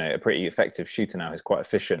 a pretty effective shooter now. He's quite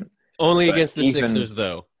efficient. Only against the Sixers,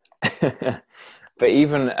 though. But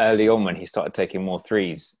even early on when he started taking more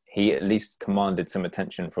threes, he at least commanded some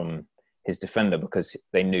attention from his defender because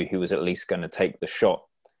they knew he was at least going to take the shot.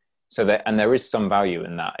 So there is some value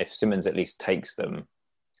in that. If Simmons at least takes them,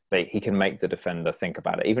 he can make the defender think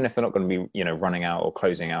about it. Even if they're not going to be, running out or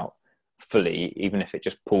closing out fully, even if it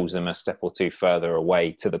just pulls them a step or two further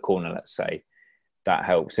away to the corner, let's say, that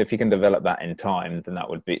helps. If you can develop that in time, then that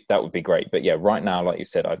would be great. But yeah, right now, like you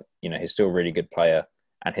said, he's still a really good player,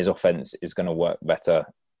 and his offense is going to work better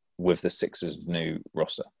with the Sixers' new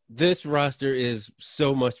roster. This roster is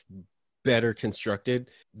so much better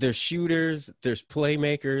constructed. There's shooters, there's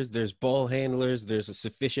playmakers, there's ball handlers, there's a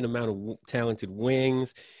sufficient amount of talented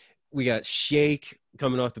wings. We got Shake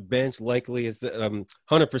coming off the bench, likely as the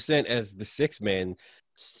 100% as the sixth man.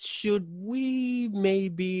 Should we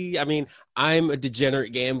maybe? I mean, I'm a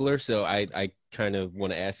degenerate gambler, so I kind of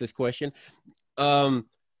want to ask this question.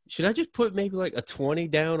 Should I just put maybe like a 20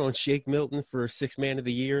 down on Shake Milton for sixth man of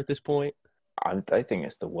the year at this point? I don't think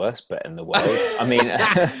it's the worst bet in the world. I mean,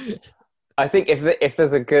 I think if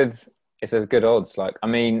there's good odds, like, I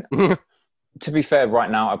mean, to be fair,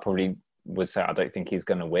 right now I probably would say I don't think he's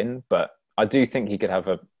going to win, but I do think he could have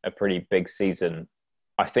a pretty big season.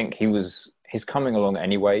 I think he's coming along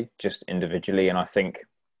anyway, just individually, and I think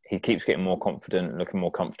he keeps getting more confident, looking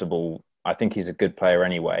more comfortable. I think he's a good player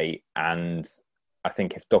anyway, and I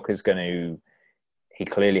think if Doc is he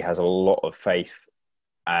clearly has a lot of faith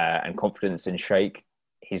and confidence in Shake.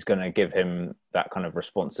 He's going to give him that kind of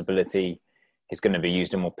responsibility. He's going to be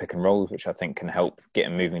used in more pick and rolls, which I think can help get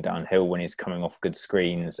him moving downhill when he's coming off good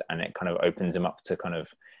screens, and it kind of opens him up to kind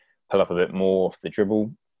of pull up a bit more off the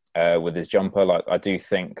dribble with his jumper. Like, I do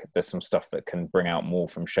think there's some stuff that can bring out more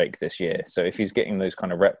from Shake this year. So if he's getting those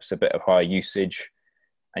kind of reps, a bit of higher usage,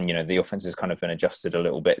 and, the offense has kind of been adjusted a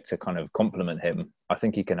little bit to kind of complement him, I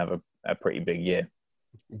think he can have a pretty big year.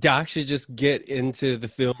 Doc should just get into the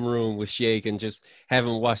film room with Shake and just have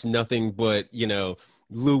him watch nothing but,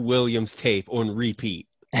 Lou Williams tape on repeat.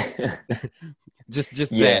 just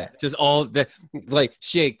that. Just all that. Like,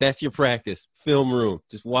 Shake, that's your practice. Film room.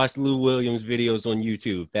 Just watch Lou Williams videos on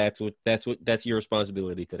YouTube. That's your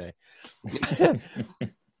responsibility today.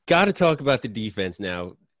 Got to talk about the defense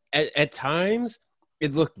now. At times,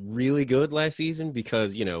 it looked really good last season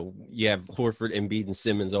because, you have Horford, Embiid, and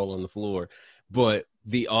Simmons all on the floor. But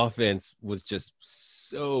the offense was just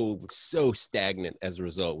so stagnant as a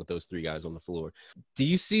result with those three guys on the floor. Do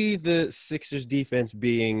you see the Sixers defense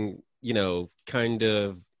being, kind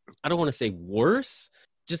of, I don't want to say worse,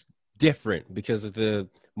 just different because of the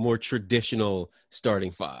more traditional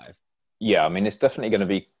starting five? Yeah, I mean, it's definitely going to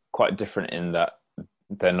be quite different in that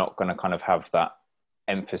they're not going to kind of have that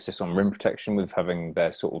emphasis on rim protection with having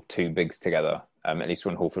their sort of two bigs together, at least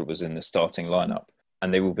when Horford was in the starting lineup.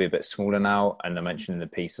 And they will be a bit smaller now. And I mentioned in the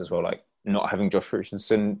piece as well, like, not having Josh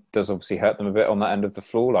Richardson does obviously hurt them a bit on that end of the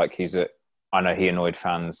floor. Like, I know he annoyed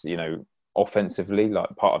fans, offensively.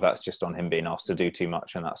 Like, part of that's just on him being asked to do too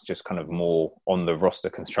much, and that's just kind of more on the roster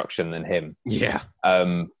construction than him. Yeah.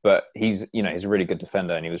 But he's a really good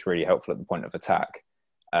defender, and he was really helpful at the point of attack.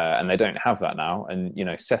 And they don't have that now. And,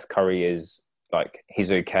 Seth Curry is, like,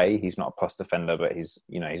 he's okay. He's not a plus defender, but he's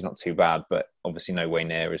not too bad, but obviously no way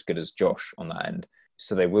near as good as Josh on that end.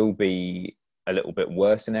 So they will be a little bit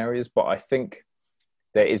worse in areas, but I think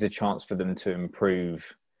there is a chance for them to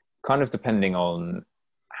improve, kind of depending on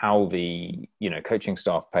how the, coaching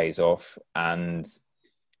staff pays off. And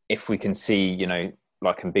if we can see,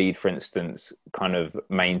 like Embiid, for instance, kind of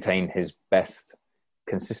maintain his best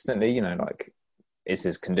consistently, like, is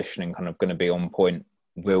his conditioning kind of going to be on point?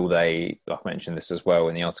 Will they, like I mentioned this as well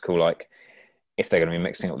in the article, like, if they're going to be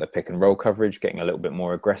mixing up their pick and roll coverage, getting a little bit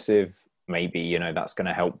more aggressive, maybe, you know, that's going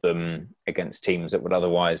to help them against teams that would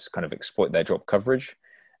otherwise kind of exploit their drop coverage.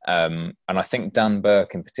 And I think Dan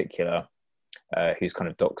Burke in particular, who's kind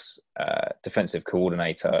of Doc's defensive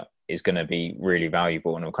coordinator, is going to be really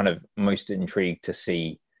valuable. And I'm kind of most intrigued to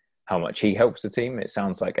see how much he helps the team. It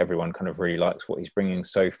sounds like everyone kind of really likes what he's bringing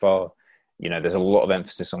so far. You know, there's a lot of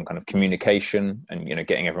emphasis on kind of communication and, you know,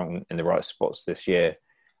 getting everyone in the right spots this year.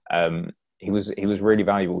 He was really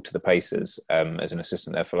valuable to the Pacers as an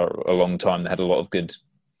assistant there for a long time. They had a lot of good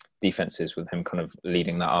defenses with him kind of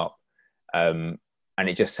leading that up. And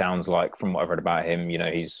it just sounds like, from what I've read about him, you know,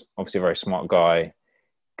 he's obviously a very smart guy,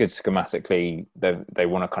 good schematically. They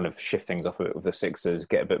want to kind of shift things up a bit with the Sixers,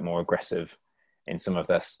 get a bit more aggressive in some of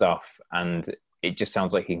their stuff. And it just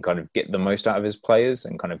sounds like he can kind of get the most out of his players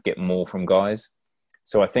and kind of get more from guys.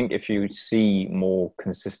 So I think if you see more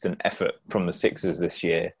consistent effort from the Sixers this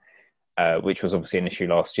year, which was obviously an issue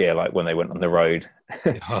last year, like when they went on the road,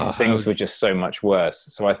 things were just so much worse.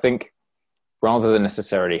 So I think rather than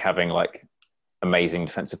necessarily having like amazing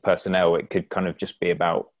defensive personnel, it could kind of just be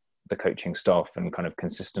about the coaching staff and kind of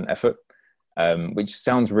consistent effort, which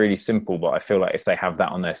sounds really simple, but I feel like if they have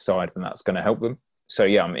that on their side, then that's going to help them. So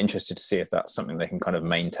yeah, I'm interested to see if that's something they can kind of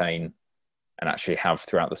maintain and actually have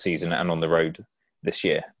throughout the season and on the road this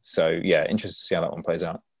year. So yeah, interested to see how that one plays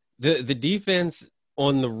out. The defense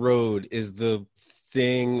on the road is the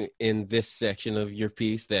thing in this section of your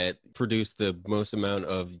piece that produced the most amount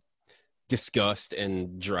of disgust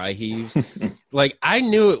and dry heaves. Like, I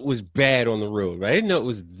knew it was bad on the road, right? I didn't know it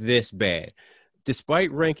was this bad.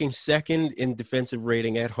 Despite ranking second in defensive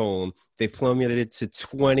rating at home, they plummeted to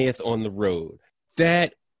 20th on the road.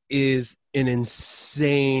 That is an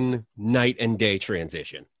insane night and day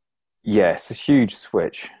transition. Yeah, it's a huge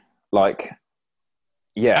switch. Like,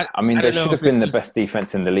 yeah, I mean, they should have been the best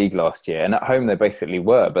defense in the league last year. And at home, they basically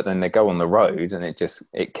were. But then they go on the road and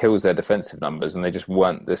it kills their defensive numbers, and they just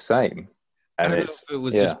weren't the same. And I don't know if it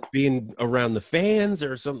was just being around the fans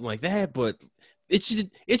or something like that, but it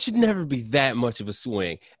should never be that much of a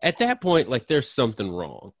swing. At that point, like, there's something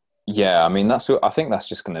wrong. Yeah, I mean, I think that's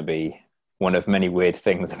just going to be one of many weird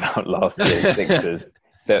things about last year's Sixers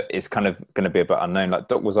that is kind of going to be a bit unknown. Like,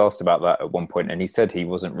 Doc was asked about that at one point, and he said he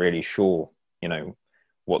wasn't really sure, you know,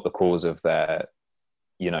 what the cause of their,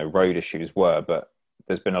 you know, road issues were. But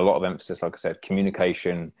there's been a lot of emphasis, like I said,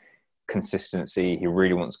 communication, consistency. He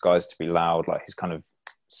really wants guys to be loud. Like, he's kind of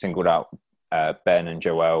singled out Ben and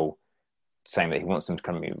Joel, saying that he wants them to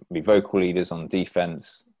kind of be vocal leaders on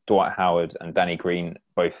defense. Dwight Howard and Danny Green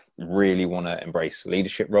both really want to embrace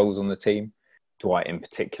leadership roles on the team. Dwight in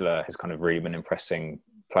particular has kind of really been impressing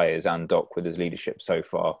players and Doc with his leadership so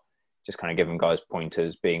far, just kind of giving guys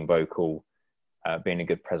pointers, being vocal, being a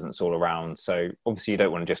good presence all around. So obviously you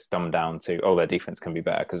don't want to just dumb down to, oh, their defense can be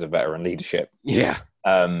better because of veteran leadership. Yeah.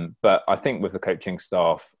 But I think with the coaching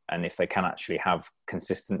staff, and if they can actually have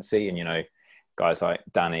consistency, and, you know, guys like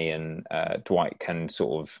Danny and Dwight can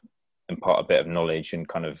sort of impart a bit of knowledge and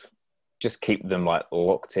kind of just keep them like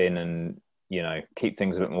locked in and, you know, keep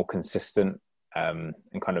things a bit more consistent, and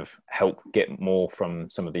kind of help get more from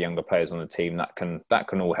some of the younger players on the team, that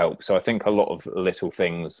can all help. So I think a lot of little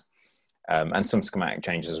things, and some schematic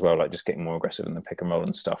changes as well, like just getting more aggressive in the pick and roll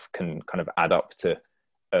and stuff, can kind of add up to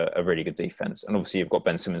a really good defense. And obviously you've got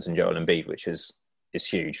Ben Simmons and Joel Embiid, which is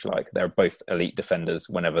huge. Like, they're both elite defenders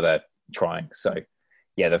whenever they're trying. So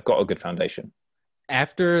yeah, they've got a good foundation.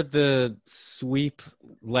 After the sweep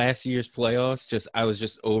last year's playoffs, I was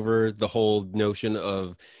just over the whole notion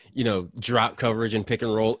of, you know, drop coverage and pick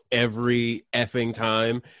and roll every effing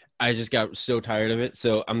time. I just got so tired of it.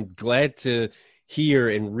 So I'm glad to hear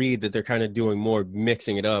and read that they're kind of doing more,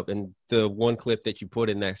 mixing it up. And the one clip that you put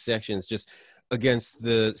in that section is just against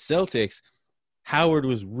the Celtics. Howard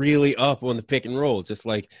was really up on the pick and roll, just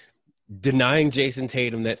like denying Jason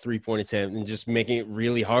Tatum that 3-point attempt and just making it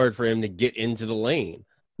really hard for him to get into the lane.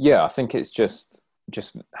 Yeah, I think it's just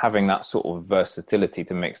having that sort of versatility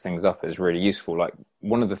to mix things up is really useful. Like,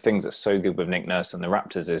 one of the things that's so good with Nick Nurse and the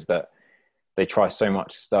Raptors is that they try so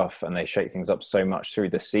much stuff and they shake things up so much through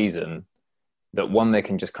the season that, one, they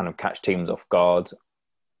can just kind of catch teams off guard,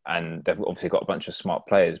 and they've obviously got a bunch of smart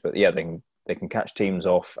players, but yeah, they can catch teams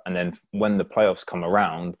off. And then when the playoffs come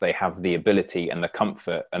around, they have the ability and the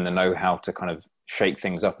comfort and the know-how to kind of shake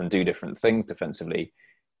things up and do different things defensively,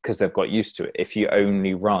 because they've got used to it. If you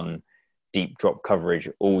only run deep drop coverage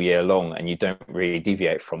all year long and you don't really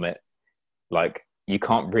deviate from it, like, you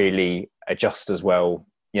can't really adjust as well,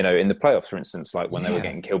 you know, in the playoffs, for instance, like when they were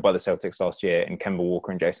getting killed by the Celtics last year, and Kemba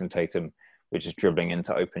Walker and Jason Tatum were just dribbling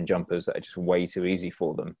into open jumpers that are just way too easy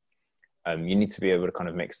for them. You need to be able to kind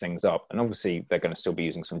of mix things up. And obviously they're going to still be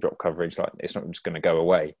using some drop coverage. Like, it's not just going to go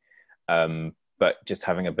away. But just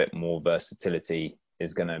having a bit more versatility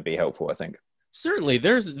is going to be helpful, I think. Certainly,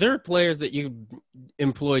 there are players that you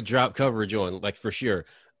employ drop coverage on, like for sure.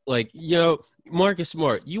 Like, Marcus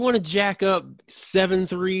Smart, you want to jack up 7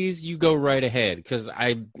 threes, you go right ahead, because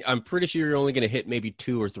I'm pretty sure you're only going to hit maybe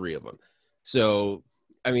 2 or 3 of them. So,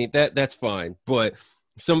 I mean, that's fine. But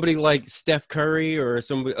somebody like Steph Curry or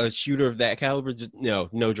a shooter of that caliber, just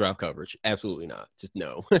no drop coverage. Absolutely not. Just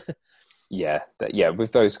no. Yeah,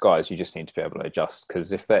 with those guys, you just need to be able to adjust,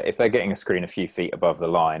 because if they're getting a screen a few feet above the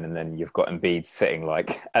line, and then you've got Embiid sitting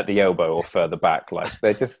like at the elbow or further back, like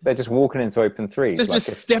they're just walking into open threes. They're like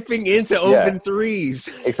just stepping into open threes.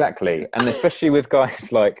 Exactly, and especially with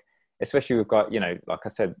guys like I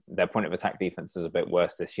said, their point of attack defense is a bit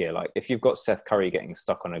worse this year. Like if you've got Seth Curry getting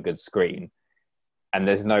stuck on a good screen, and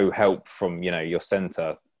there's no help from your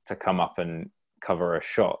center to come up and cover a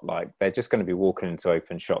shot, like they're just going to be walking into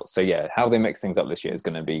open shots. So yeah, how they mix things up this year is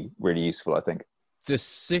going to be really useful, I think. The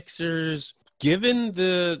Sixers, given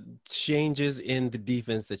the changes in the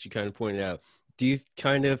defense that you kind of pointed out, do you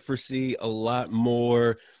kind of foresee a lot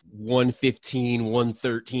more 115,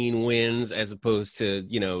 113 wins as opposed to,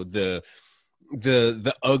 the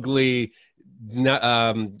ugly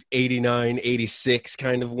 89, 86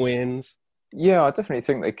 kind of wins? Yeah, I definitely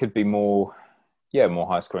think they could be more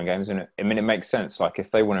high-scoring games. And I mean, it makes sense. Like,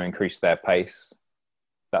 if they want to increase their pace,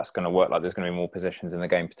 that's going to work. Like, there's going to be more possessions in the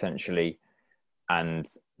game potentially, and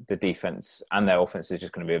the defense and their offense is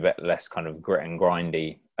just going to be a bit less kind of grit and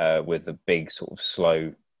grindy with a big sort of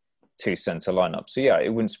slow 2-center lineup. So yeah, it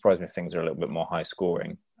wouldn't surprise me if things are a little bit more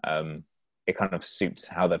high-scoring. It kind of suits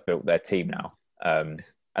how they've built their team now.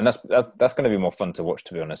 And that's going to be more fun to watch,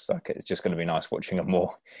 to be honest. Like, it's just going to be nice watching a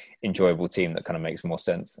more enjoyable team that kind of makes more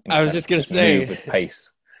sense. I was just going to say, move with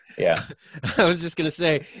pace. Yeah. I was just going to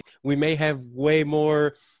say, we may have way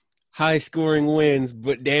more high-scoring wins,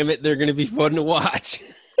 but damn it, they're going to be fun to watch.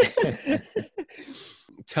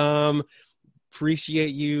 Tom,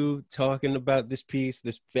 appreciate you talking about this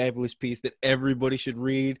fabulous piece that everybody should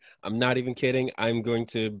read. I'm not even kidding. I'm going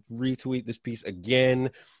to retweet this piece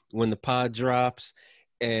again when the pod drops.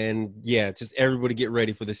 And yeah, just everybody get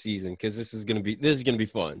ready for the season, because this is gonna be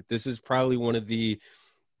fun. This is probably one of the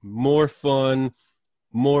more fun,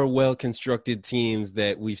 more well-constructed teams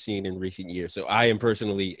that we've seen in recent years. So I am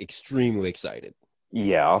personally extremely excited.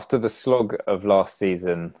 Yeah, after the slog of last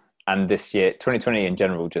season and this year, 2020 in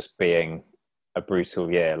general, just being a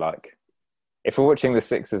brutal year, like if we're watching the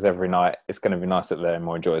Sixers every night, it's going to be nice that they're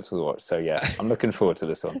more enjoyable to watch. So yeah, I'm looking forward to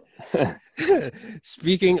this one.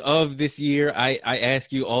 Speaking of this year, I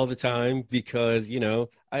ask you all the time because,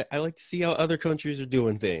 I like to see how other countries are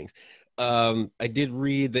doing things. I did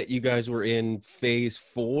read that you guys were in phase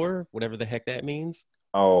 4, whatever the heck that means.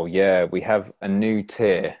 Oh yeah, we have a new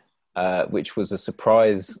tier, which was a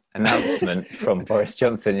surprise announcement from Boris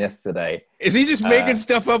Johnson yesterday. Is he just making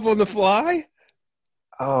stuff up on the fly?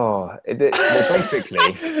 Well, basically,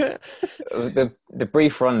 the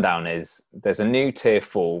brief rundown is there's a new tier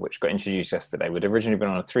 4 which got introduced yesterday. We'd originally been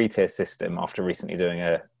on a 3-tier system after recently doing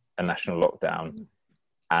a national lockdown,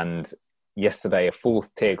 and yesterday a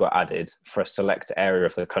 4th tier got added for a select area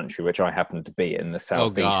of the country, which I happen to be in, the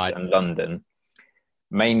southeast and London,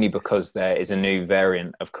 mainly because there is a new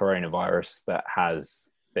variant of coronavirus that has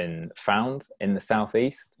been found in the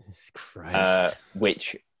southeast,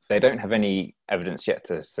 which they don't have any evidence yet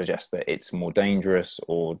to suggest that it's more dangerous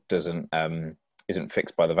or isn't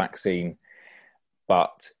fixed by the vaccine,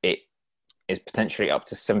 but it is potentially up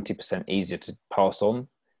to 70% easier to pass on.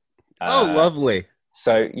 Oh, lovely.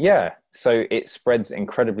 So it spreads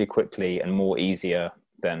incredibly quickly and more easier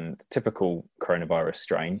than the typical coronavirus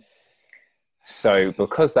strain. So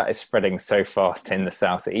because that is spreading so fast in the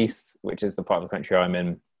southeast, which is the part of the country I'm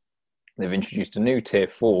in, they've introduced a new tier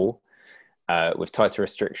 4 with tighter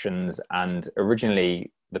restrictions. And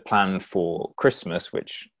originally the plan for Christmas,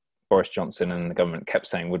 which Boris Johnson and the government kept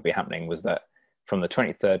saying would be happening, was that from the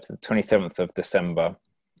 23rd to the 27th of December,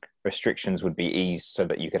 restrictions would be eased so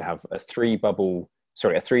that you could have a 3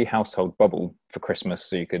 household bubble for Christmas.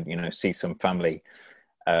 So you could, see some family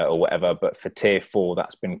or whatever. But for tier 4,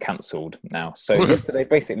 that's been cancelled now. So yesterday,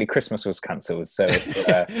 basically Christmas was cancelled. So it's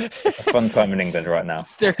a fun time in England right now.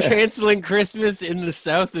 They're cancelling Christmas in the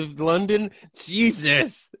south of London.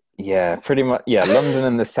 Jesus. Yeah, pretty much. Yeah, London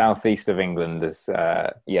and the southeast of England is,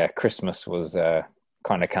 Christmas was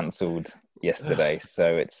kind of cancelled yesterday.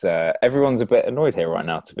 So it's everyone's a bit annoyed here right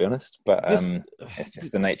now, to be honest. But it's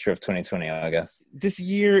just the nature of 2020, I guess. This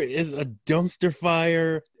year is a dumpster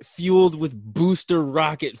fire fueled with booster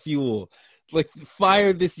rocket fuel. Like,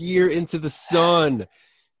 fire this year into the sun.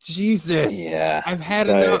 Jesus. Yeah. I've had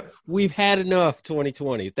enough. We've had enough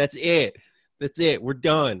 2020. That's it. We're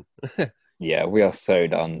done. Yeah, we are so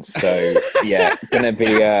done. So yeah, gonna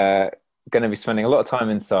be spending a lot of time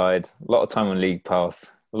inside, a lot of time on League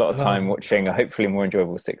Pass, a lot of time watching a hopefully more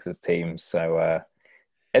enjoyable Sixers team. So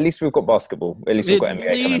at least we've got basketball. At least we've got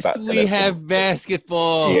NBA coming back. At least we have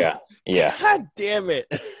basketball. Yeah. God damn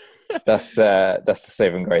it. That's the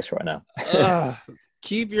saving grace right now.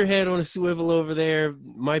 Keep your head on a swivel over there.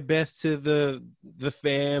 My best to the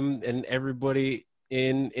fam and everybody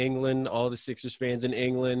in England, all the Sixers fans in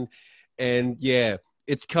England. And yeah,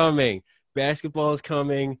 it's coming. Basketball is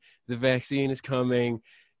coming. The vaccine is coming.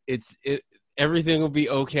 Everything will be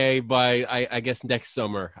okay by I guess next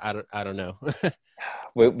summer. I don't know.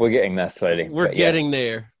 We're getting there slowly. We're getting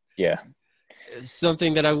there. Yeah.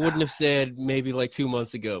 Something that I wouldn't have said maybe like 2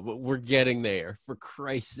 months ago, but we're getting there. For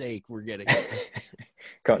Christ's sake, we're getting there.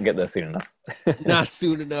 Can't get there soon enough. Not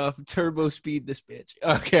soon enough. Turbo speed this bitch.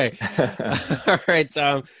 Okay. All right,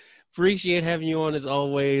 Tom. Appreciate having you on as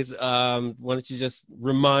always. Why don't you just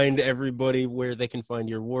remind everybody where they can find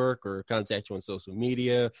your work or contact you on social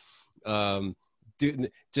media? Yeah.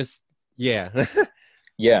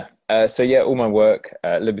 Yeah. All my work,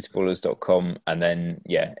 libertyballers.com. And then,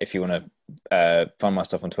 if you want to find my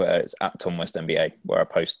stuff on Twitter, it's at TomWestNBA, where I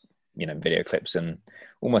post, video clips and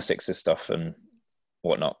all my Sixers stuff and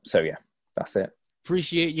whatnot. So, yeah, that's it.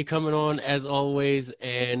 Appreciate you coming on as always.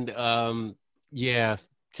 And,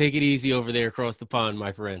 take it easy over there across the pond,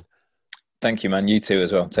 my friend. Thank you, man. You too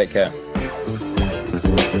as well. Take care.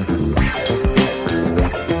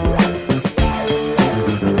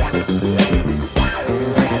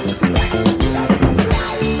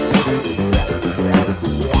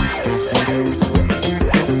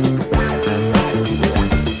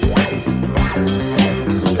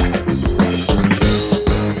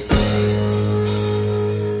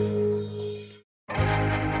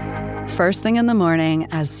 First thing in the morning,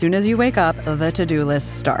 as soon as you wake up, the to-do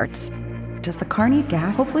list starts. Does the car need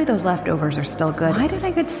gas? Hopefully those leftovers are still good. Why did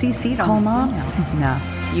I get CC'd on Call this Mom? email? No.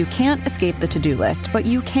 You can't escape the to-do list, but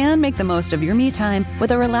you can make the most of your me time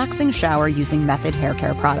with a relaxing shower using Method Hair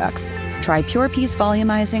Care products. Try Pure Peace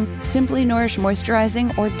Volumizing, Simply Nourish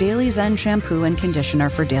Moisturizing, or Daily Zen Shampoo and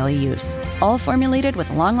Conditioner for daily use. All formulated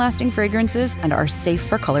with long-lasting fragrances and are safe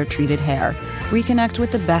for color-treated hair. Reconnect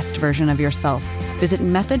with the best version of yourself. Visit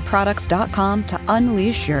methodproducts.com to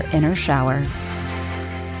unleash your inner shower.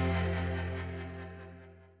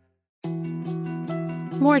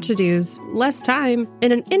 More to-dos, less time,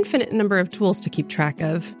 and an infinite number of tools to keep track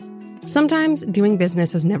of. Sometimes doing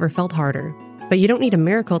business has never felt harder, but you don't need a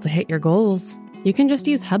miracle to hit your goals. You can just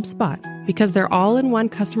use HubSpot, because their all-in-one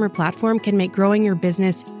customer platform can make growing your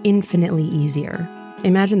business infinitely easier.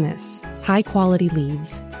 Imagine this: high-quality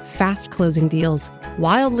leads, fast closing deals,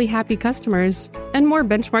 wildly happy customers, and more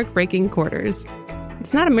benchmark-breaking quarters.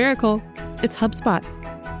 It's not a miracle, it's HubSpot.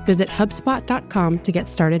 Visit HubSpot.com to get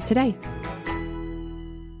started today.